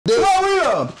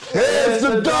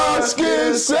dark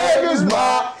skin saviors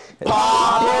my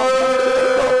popper.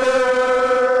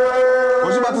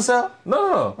 What you about to say?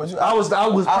 No. I was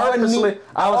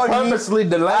purposely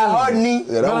delaying. I heard me.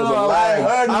 Yeah, that was a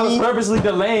lie. I was purposely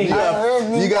delaying.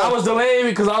 I was delaying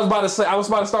because I was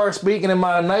about to start speaking in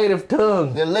my native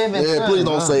tongue. The living tongue. Please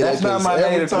don't say that. That's not my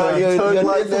native tongue. You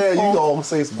like that, you gonna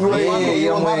say some.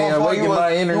 Yeah, waking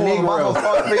my inner Negro.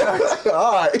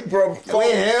 All right, bro.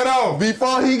 Wait, hell on.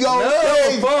 Before he goes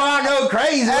crazy. Before I go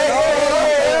crazy.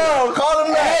 Call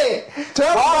him that.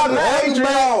 Tell him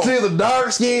to the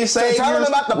dark skin saviors. Tell him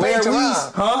about the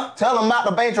Patreon. Huh? Tell him about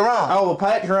the Patreon. Oh,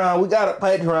 Patreon. We got a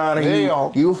Patreon.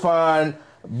 And you find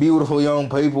beautiful young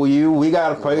people. We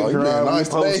got a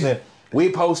Patreon.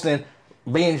 We posting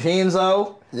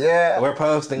Vincenzo. Yeah. We're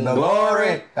posting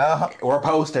Glory. We're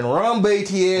posting Rum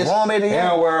BTS.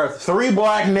 And we're 3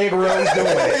 black Negroes doing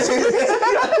it.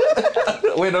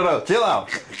 Wait, no. Chill out.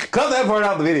 Cut that part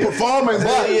out of the video. Performance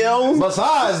videos.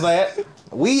 Besides that,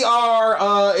 we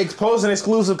are exposing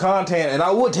exclusive content, and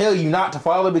I would tell you not to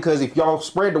follow because if y'all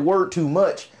spread the word too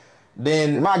much,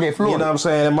 then it might get flooded. You know what I'm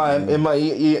saying? It might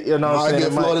you know what I'm saying?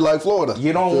 Get flooded like Florida.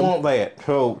 You don't want that.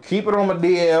 So keep it on the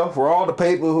DL for all the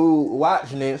people who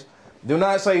watching this. Do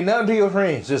not say nothing to your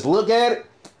friends. Just look at it.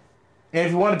 And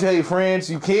if you want to tell your friends,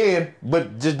 you can,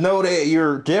 but just know that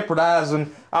you're jeopardizing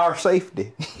our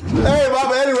safety. Hey,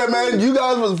 Bobby, anyway, man, you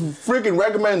guys was freaking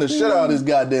recommending the shit out of this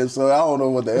goddamn, so I don't know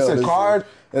what the hell It's a KARD.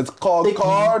 It's called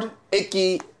KARD,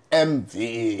 ICKY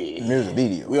MV. Music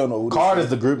video. We don't know who KARD is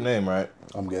the group name, right?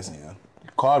 I'm guessing, yeah.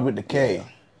 KARD with the K. Yeah.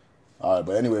 All right,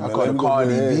 but anyway, man. I call it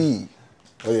Cardi B.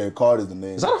 Oh yeah, KARD is the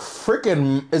name. Is that a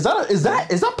freaking? Is that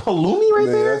Palumi right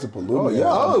there? That's a Palumi.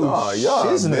 Y'all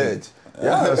bitch.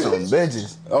 Y'all are some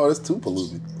bitches. Oh, that's 2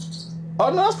 Palumi. Oh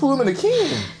no, that's Palumi the King.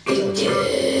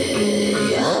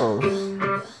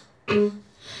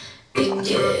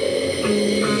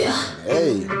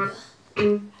 Hey.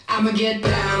 I'ma get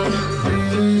down.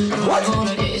 What? I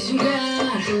wanna get some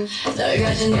good. So you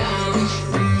got you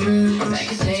down. Make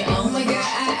you say, oh my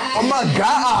god. Oh my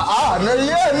god,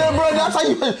 no, bro, that's how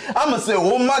you. I'ma say,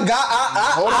 oh my god,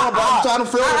 Hold on, bro. I'm trying to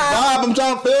feel the vibe. I'm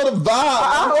trying to feel the vibe.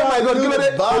 Oh my god, give me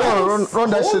that. Hold on, run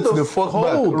that shit to the fuck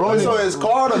back. So is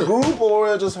KARD a group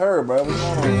or just her, bro? What's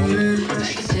going on?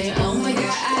 Make you say, oh my god.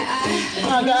 Oh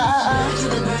my god, To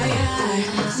the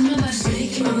bright. Somebody's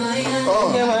making my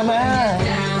mind. get my mind.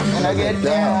 When I get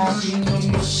down.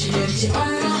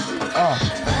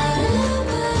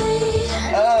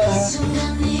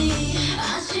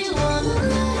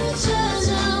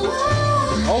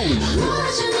 Holy shit.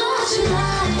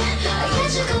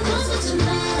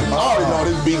 I already know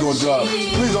this beat gonna drop.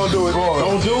 Please don't do it.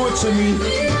 Don't do it to me.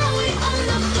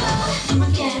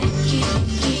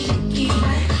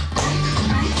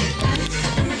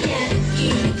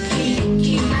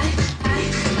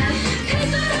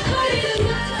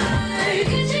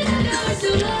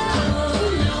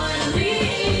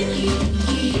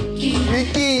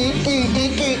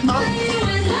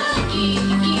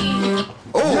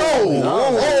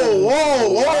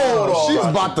 Whoa. She's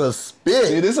about to spit.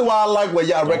 See, this is why I like when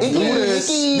y'all recommend this.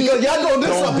 Because y'all gonna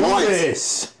disappoint.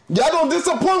 This. Y'all gonna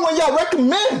disappoint when y'all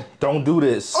recommend. Don't do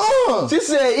this. She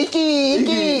said, Icky,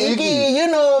 you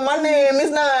know, my name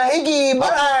is not Icky,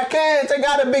 but I can take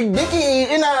out a big dicky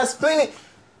and I spin it.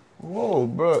 Whoa,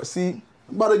 bro, see?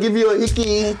 I'm about to give you a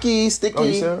hickey, sticky, Oh,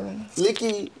 you said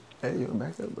licky. Hey, you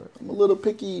back up, bro. I'm a little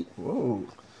picky. Whoa.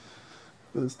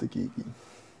 Little sticky icky.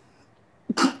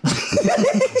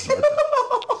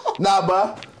 Nah,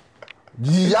 bro.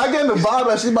 Y'all getting the vibe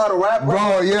that she about to rap, bro?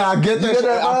 Bro, yeah, I get that. I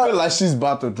feel vibe? like she's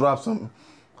about to drop something.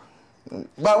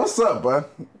 Bro, what's up, bro?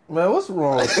 Man, what's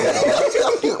wrong with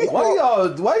y'all?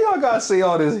 Why y'all gotta say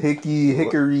all this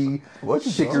hickory,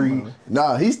 shickery?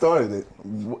 Nah, he started it.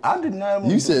 I did not.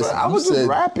 You said I was just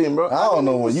rapping, bro. I don't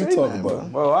know what you say talking that,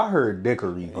 about. Well, I heard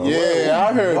dickery. Bro. Yeah,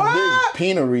 I heard What? big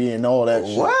peanery and all that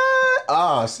shit. What?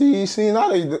 Ah, see, now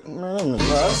they, man,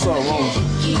 that's so wrong.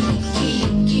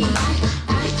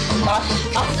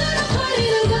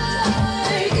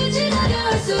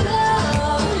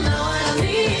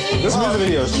 This music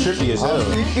video is trippy as hell.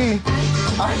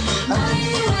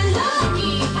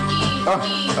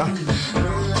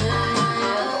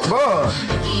 Bro,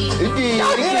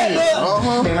 y'all hear that?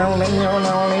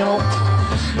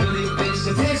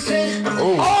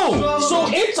 Oh, so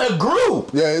it's a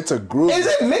group. Yeah, it's a group. Is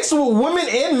it mixed with women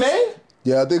and men?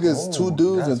 Yeah, I think it's 2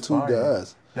 dudes and that's 2 fire.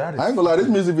 guys. That is I ain't gonna lie, this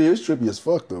music video is trippy as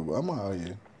fuck though, bro. I'm out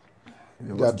here.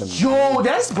 Got them. Yo,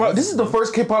 this is the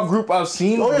first K-pop group I've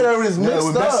seen. Oh yeah, that was mixed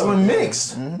with up. that slim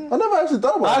mix. I never actually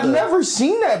thought about I've that. never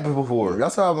seen that before.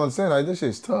 That's how I'm saying. Like, this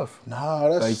shit's tough. Nah,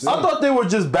 that's I thought they were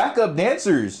just backup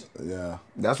dancers. yeah.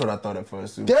 That's what I thought at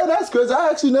first too. Yeah, that's crazy. I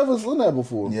actually never seen that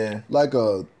before. Yeah. Like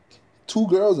 2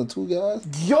 girls and 2 guys.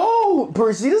 Yo,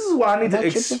 Percy, this is why I need to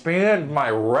expand my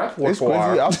repertoire. It's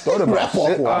crazy. I've thought about shit. Repertoire.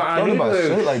 I've thought I about need to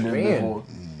shit like this expand. before.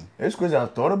 It's crazy.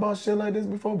 I've thought about shit like this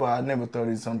before, but I never thought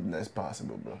it's something that's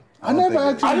possible, bro. I never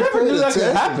actually. I never knew that could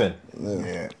attention. happen.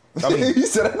 Yeah. I mean, he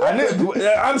said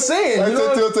I'm saying, you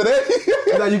know, until today.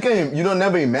 Like you don't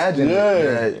never imagine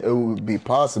that it would be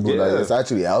possible. Yeah. Like it's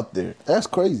actually out there. That's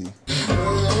crazy.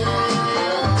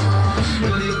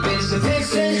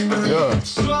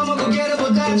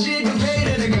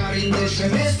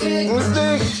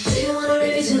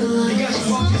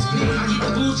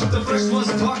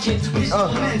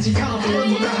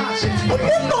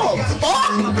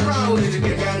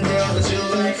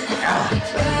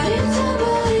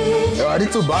 Yo, I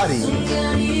did two body.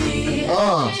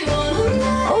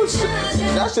 Oh shit.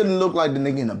 That shouldn't look like the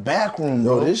nigga in the back room,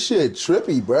 Yo, bro. this shit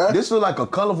trippy, bruh. This look like a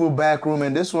colorful back room,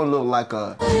 and this one look like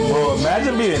a. bro,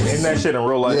 imagine being in that shit in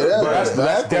real life. Yeah, Bro, that's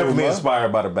back room, definitely huh?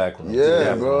 inspired by the back room. Yeah,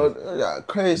 Definitely. bro. Yeah,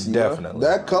 crazy. Bro. Definitely.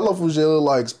 That colorful shit look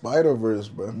like Spider-Verse,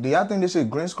 bro. Do y'all think this shit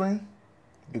green screen?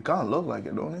 It kind of look like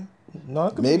it, don't it? No,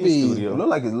 it could Maybe- be a It studio. look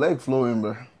like his leg floating,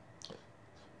 bro.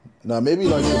 Nah, maybe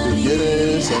like the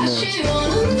beginnings and then.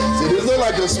 See, this look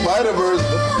like a Spider-Verse.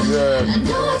 Yeah.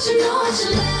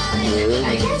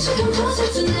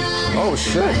 Oh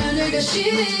shit.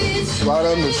 Right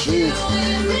on the sheets.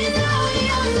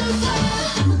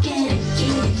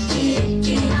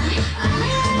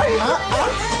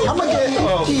 I'ma get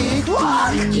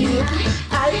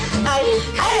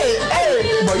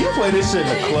Bro, you play this shit in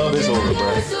the club, it's over,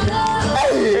 bro.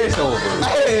 It's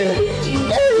over.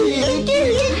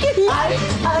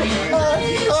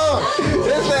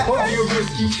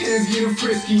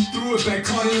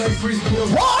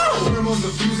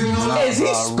 Is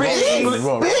he spitting?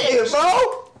 bro. Spitting,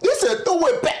 bro. He said threw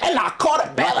it back and I caught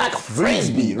it back like a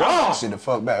frisbee. That shit the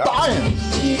fuck back.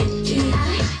 Damn.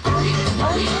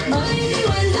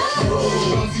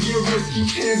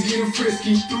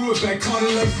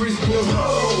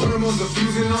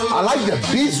 I like the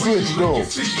beat switch though.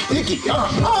 Icky,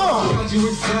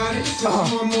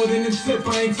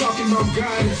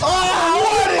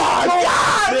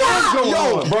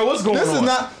 Yo, bro, what's going on? This is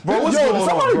not. Bro, what's yo, going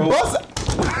somebody on, bro? bust.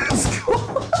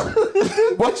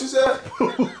 What you said?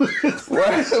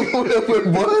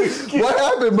 What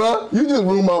happened, bro? You just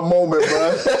ruined my moment,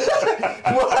 bro.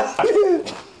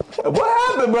 What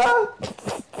happened, bro?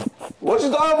 What you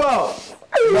talking about?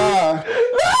 Nah.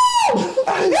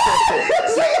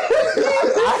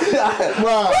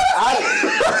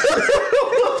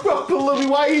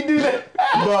 Why you do that?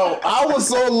 Bro, I was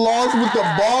so lost with the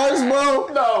bars, bro.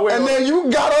 No, wait, and wait. then you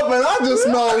got up and I just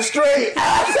smelled straight.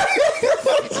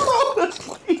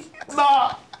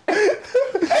 Nah.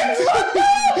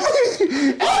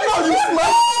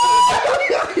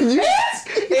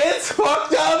 It's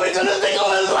fucked up until this nigga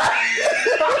was like,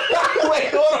 wait,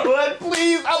 hold on,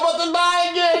 please, I'm about to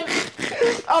die again.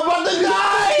 I'm about to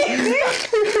die.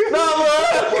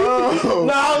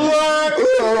 Nah, look,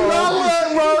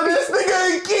 bro. This nigga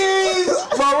in keys.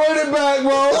 Bro, run it back,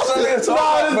 bro. This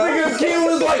nigga in keys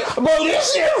was like, bro,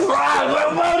 this shit fried,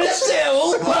 bro. This shit,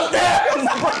 who fucked that?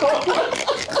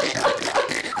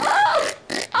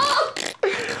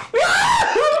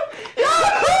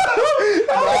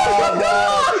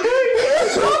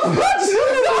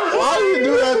 Why you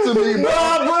do that to me, bro?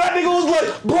 Nah, bro, that nigga was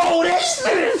like, bro, this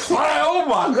shit is fire. Oh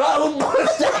my god, who put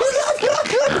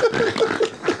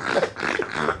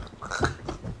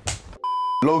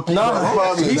Low key.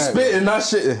 Nah, he he's spitting, not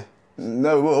shitting.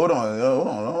 No, hold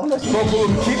on. Bro,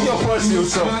 keep your voice to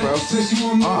yourself, bro.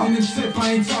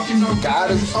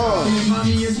 Got it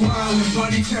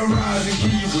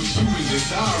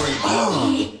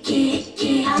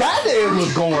That nigga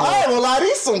was going I on. ain't gonna lie,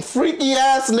 these some freaky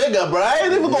ass nigga, bro. I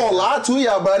ain't even gonna lie to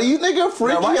y'all, buddy. You nigga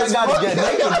freaky Why you as gotta fuck. get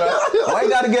naked, bro? Why you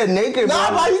gotta get naked, bro? Nah,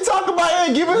 bro, he talking about he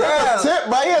ain't giving her Yeah. a tip,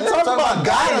 bro. He ain't talking about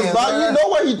guidance, bro. You know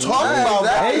what he talking Yeah, about,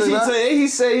 exactly. bro. He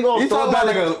said he gonna He throw it talking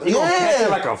back about like a, he gonna catch yeah. it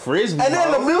like a frisbee. And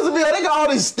then the bro. music video, they got all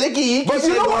these sticky icky But you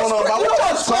shit know going on, bro. you know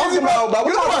what's crazy, bro?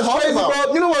 You know what's crazy,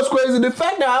 bro? You know what's crazy? The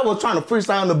fact that I was trying to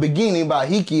freestyle in the beginning about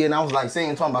ICKY and I was like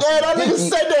saying talking about Yeah, that nigga ICKY,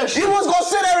 said that shit. He was gonna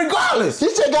say that regardless. He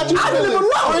shit got you I didn't even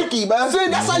know. freaky, man. See,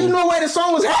 that's how you know where the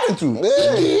song was heading to.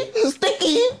 Yeah. Icky,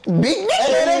 sticky, big dick.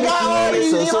 And then they got all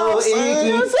these, you know what I'm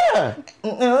saying?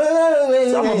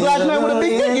 So I'm a black man with a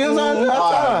big dick, you know what I'm saying?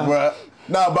 Alright, bro.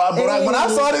 bro. Nah, but when I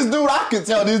saw this dude, I could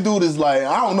tell this dude is like,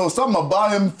 I don't know, something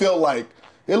about him felt like,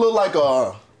 it looked like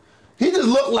he just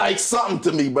looked like something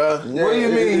to me, bro. Yeah, what do you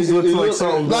mean he looks like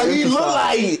something? Like he looked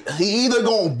like he either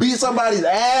gonna beat somebody's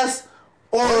ass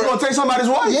or He's gonna take somebody's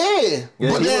wife. Yeah.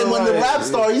 But then when the rap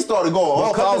started, he started going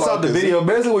off. Cut this out the video.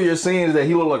 Basically what you're saying is that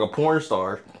he looked like a porn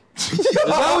star. Is that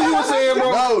what you were saying,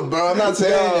 bro? No, bro, I'm not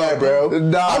saying that, bro.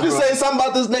 Nah, I'm just saying something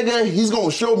about this nigga. He's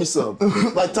gonna show me something,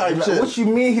 like type shit. What you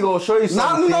mean he gonna show you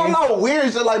something? No,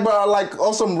 weird shit, like bro, like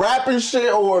on some rapping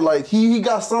shit, or like he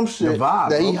got some shit vibe,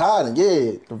 that he bro. hiding.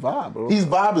 Yeah, The vibe, bro. his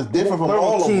vibe is different from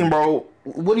all of them. bro.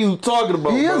 What are you talking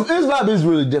about, bro? His vibe is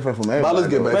really different from everybody. But let's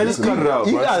get back. Man, to just this. cut it out,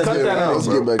 You bro. gotta Cut get that it out, Let's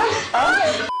bro. get back.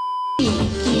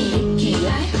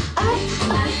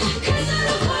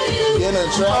 Get in the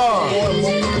trap.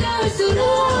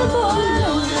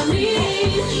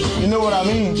 You know what I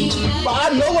mean? But I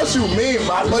know what you mean,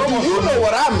 but do you know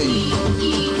what I mean?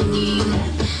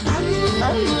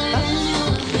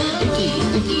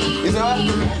 Is that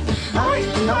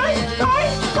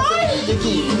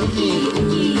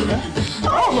I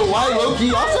don't know why,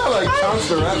 low-key. I sound like Chance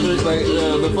the Rapper, like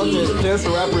the fucking Chance the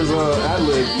Rapper's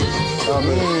ad-lib.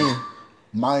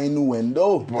 My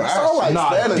innuendo. That sound like Nah,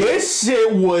 Spanish. this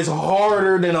shit was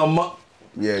harder than a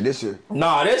Yeah, this shit.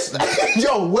 Nah, this.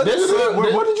 Yo, what did you do?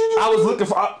 What did you do? I was looking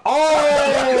for.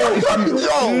 Oh!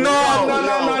 No!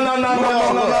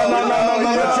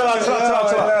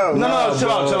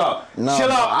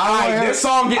 Chill out. Alright, this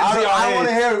song getting to y'all. I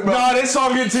wanna hear it, bro. No, this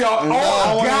song getting to y'all.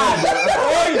 Oh God!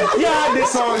 Oh God,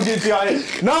 this song getting to y'all.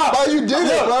 Nah, Oh, you did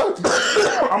it, bro.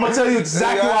 I'm gonna tell you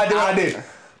exactly what I did.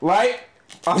 Right?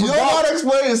 I You don't forgot. gotta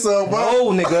explain yourself, bro.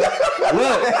 No, nigga.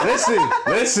 Look,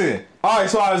 listen. All right,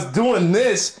 so I was doing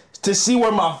this to see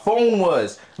where my phone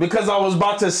was because I was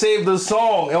about to save the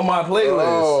song on my playlist.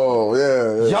 Oh,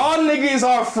 yeah. Y'all niggas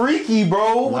are freaky,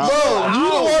 bro. Bro, you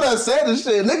the one that said this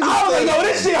shit. Niggas I don't say- know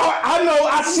this shit hard. I know.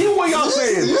 I see what y'all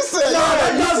saying. You said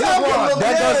that does look wrong.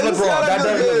 That does look wrong. That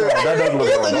does look wrong. That does look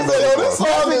wrong. Niggas say, yo, this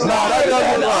song is Nah, that does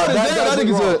look wrong. That does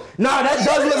look wrong. good. Nah, that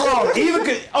does look wrong. Even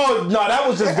no, that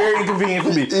was just very inconvenient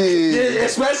for me. Yeah.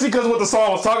 Especially because what the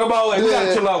song was talking about. Like, we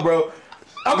gotta chill out, bro.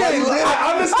 Okay,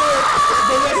 I understand.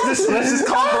 But let's just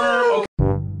confirm. Okay.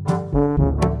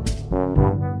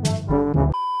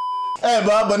 Hey,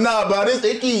 bro, but nah, bro, this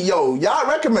Icky, yo, y'all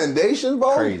recommendations,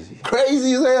 bro? Crazy.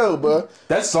 Crazy as hell, bro.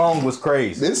 That song was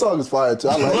crazy. This song is fire, too.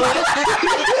 I like it.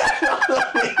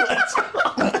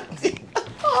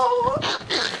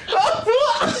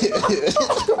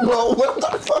 Bro, what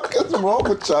the fuck is wrong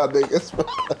with y'all niggas, bro?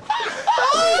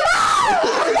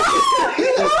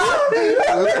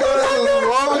 What is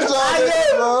wrong with y'all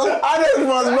niggas, bro? I just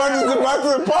was running to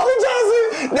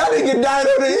apologizing. That nigga died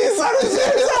on the east side of the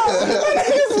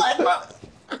Niggas like, bro.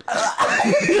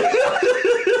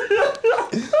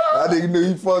 I didn't know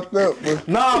he fucked up, bro.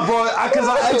 Nah, bro, because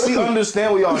I actually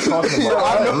understand what y'all are talking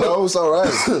about. I know, it's all right.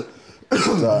 It's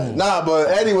all right. Nah, but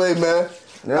anyway, man.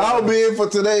 I'll be in for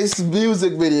today's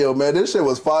music video, man. This shit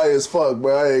was fire as fuck,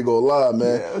 bro. I ain't gonna lie,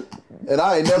 man. Yeah. And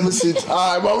I ain't never seen.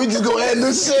 All right, bro, we just gonna end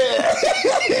this shit.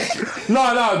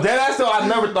 No, that's though. I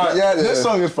never thought. Yeah, This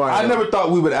song is fire. I never thought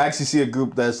we would actually see a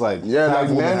group that's like Like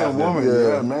woman, man half and man. woman.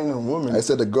 Yeah, man and woman. I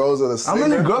said the girls are the How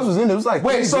many singer. girls was in it? It was like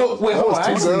Wait, hold on. two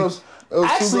Actually, girls. It was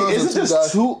two actually, girls is and it two just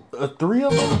guys. three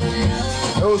of them?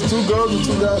 It was two girls and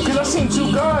two guys. Because I seen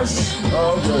two guys.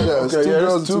 Oh, okay. Yeah, it's two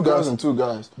girls and two guys. and two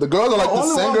guys. The girls are like the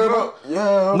Only one singer. girl-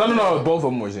 Yeah. No, both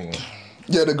of them were singing.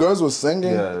 Yeah, the girls was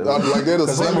singing. Yeah. Like they're the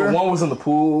Because singer. one was in the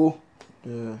pool,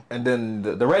 Yeah. and then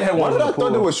the redhead Why one was did in I the pool.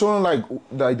 thought they were showing like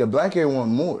the black hair one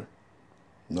more?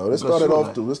 No, they started sure, off.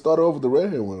 like- They started off with the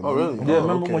redhead one. Oh, really? Yeah,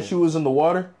 remember okay. when she was in the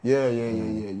water? Yeah.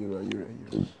 You're right.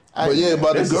 But yeah,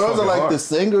 but the This is girls are fucking like hard. the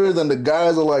singers and the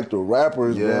guys are like the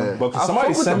rappers, Yeah. man. But I somebody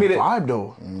fuck with sent me the the vibe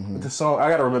though. the song. I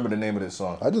gotta remember the name of this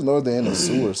song. I just know they're in the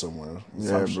sewer somewhere.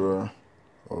 Yeah, bro.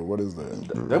 Or what is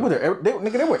that? They were there. They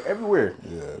were everywhere.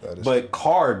 Yeah, that is. But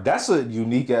KARD, that's a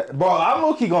unique. Bro, I'm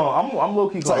low key going. I'm low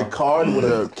key it's going. like KARD with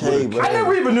a K, bro. I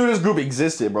never even knew this group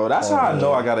existed, bro. That's how I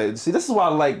know I gotta see. This is why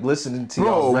I like listening to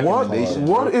y'all's Bro, recommendations.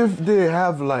 what if they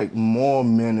have like more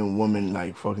men and women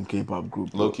like fucking K-pop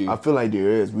group? Low key. I feel like there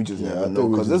is. We just I never think know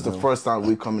we because this is just the don't. first time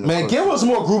we coming. Man, give us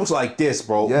more groups like this,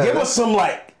 bro. Yeah, give us some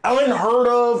like unheard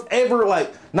of, ever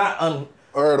like not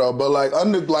Heard of, but like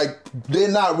under like they're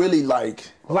not really like.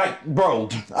 Like, bro,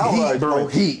 I don't heat, like bro,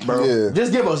 Drake. heat, bro. Yeah.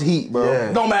 Just give us heat, bro.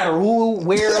 Yeah. Don't matter who,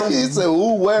 where. He said,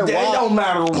 "Who, where, It why?" don't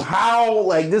matter how.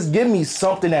 Like, just give me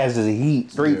something that's just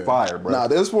heat, straight fire, bro. Nah,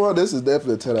 this is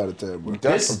definitely a 10 out of 10, bro.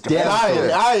 This And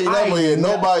I ain't never hear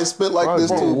nobody spit like this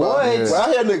too. what? Well,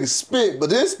 I hear niggas spit, but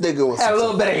this nigga was Had a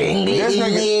little bit of English This in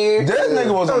there.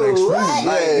 nigga was on the extreme. Right.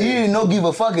 Like, Yeah. he didn't no give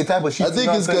a fucking type of shit. I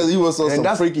think it's because he was on And some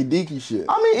that's- freaky deaky shit.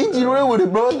 I mean, he real with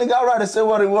it, bro. Nigga, I rather say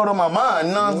what on my mind.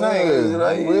 You know what I'm saying? Yeah,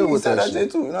 Like, I'm real he with said that that shit.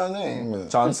 shit too. You know what I'm saying?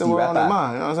 Chauncey, Say what on right his back.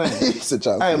 mind. You know what I'm saying? He said,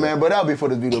 "Chauncey." Hey man, but that'll be for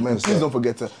this video, man. Please don't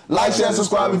forget to like, share,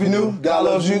 subscribe if you're new. God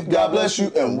loves you, God bless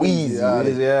you, and we Easy out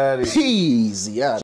of here. Easy out.